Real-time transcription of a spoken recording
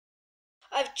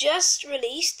I've just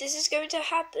released, this is going to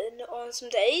happen on some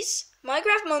days,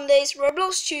 Minecraft Mondays,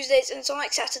 Roblox Tuesdays, and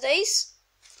Sonic Saturdays.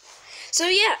 So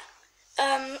yeah,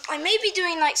 I may be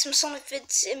doing like some Sonic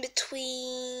vids in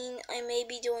between, I may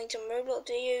be doing some Roblox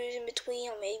videos in between,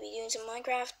 I may be doing some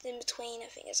Minecraft in between. I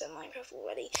think I said Minecraft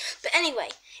already. But anyway,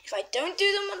 if I don't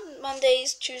do them on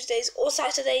Mondays, Tuesdays, or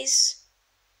Saturdays,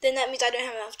 then that means I don't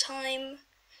have enough time.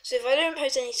 So if I don't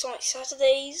post any Sonic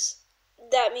Saturdays,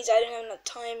 that means I don't have enough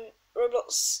time.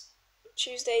 Roblox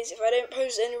Tuesdays, if I don't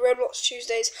post any Roblox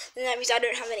Tuesdays, then that means I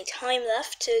don't have any time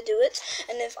left to do it.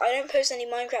 And if I don't post any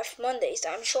Minecraft Mondays,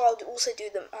 then I'm sure I'll also do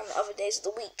them on other days of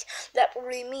the week. That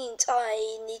probably means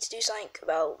I need to do something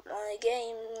about my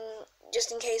game, just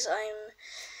in case I'm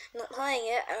not playing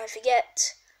it and I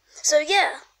forget. So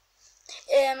yeah,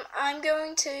 I'm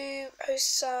going to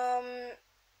post some,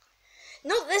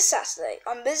 not this Saturday,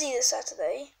 I'm busy this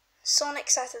Saturday, Sonic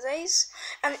Saturdays.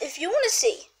 And if you want to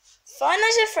see Five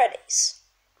Nights at Freddy's,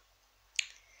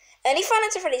 any Five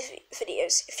Nights at Freddy's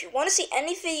videos, if you want to see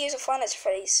any videos of Five Nights at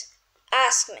Freddy's,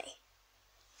 ask me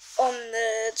on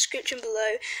the description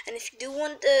below. And if you do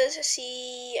want to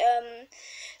see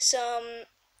some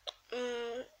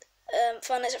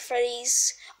Five Nights at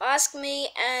Freddy's, ask me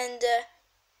and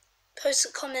post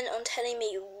a comment on telling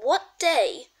me what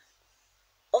day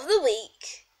of the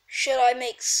week should I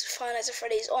make Five Nights at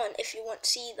Freddy's on if you want to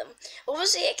see them.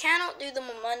 Obviously, I cannot do them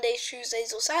on Mondays,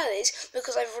 Tuesdays, or Saturdays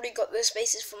because I've already got the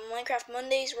spaces for Minecraft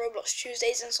Mondays, Roblox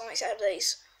Tuesdays, and Sonic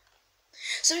Saturdays.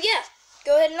 So yeah,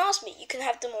 go ahead and ask me. You can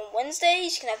have them on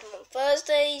Wednesdays, you can have them on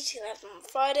Thursdays, you can have them on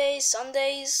Fridays,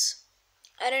 Sundays.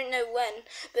 I don't know when,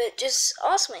 but just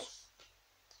ask me.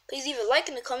 Please leave a like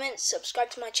in the comments, subscribe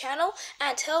to my channel,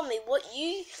 and tell me what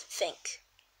you think.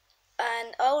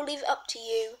 And I'll leave it up to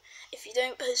you. If you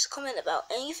don't post a comment about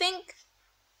anything,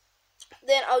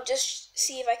 then I'll just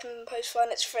see if I can post Five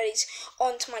Nights at Freddy's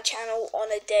onto my channel on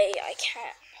a day I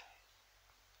can.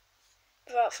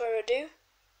 Without further ado,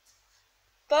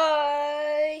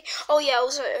 bye! Oh yeah,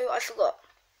 also, I forgot.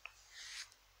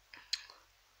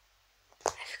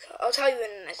 I'll tell you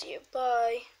in the next video.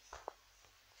 Bye.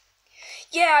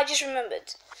 Yeah, I just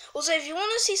remembered. Also, if you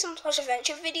want to see some Plush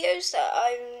Adventure videos that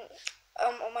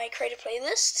I'm on my creator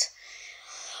playlist,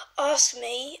 ask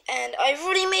me, and I've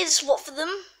already made a spot for them.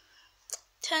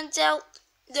 Turns out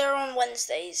they're on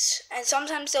Wednesdays, and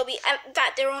sometimes they'll be, in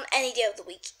fact, they're on any day of the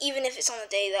week, even if it's on a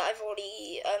day that I've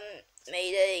already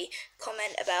made a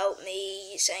comment about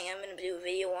me saying I'm going to do a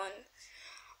video on.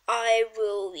 I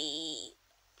will be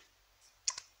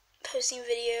posting a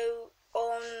video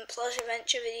on Plush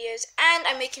Adventure videos, and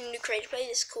I'm making a new creator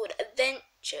playlist called Adventure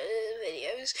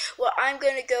Videos, where I'm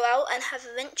going to go out and have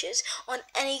adventures on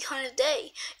any kind of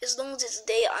day, as long as it's a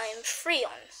day I am free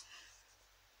on.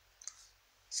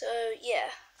 So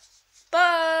yeah,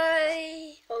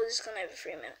 bye! Oh, this is gone over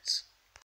 3 minutes.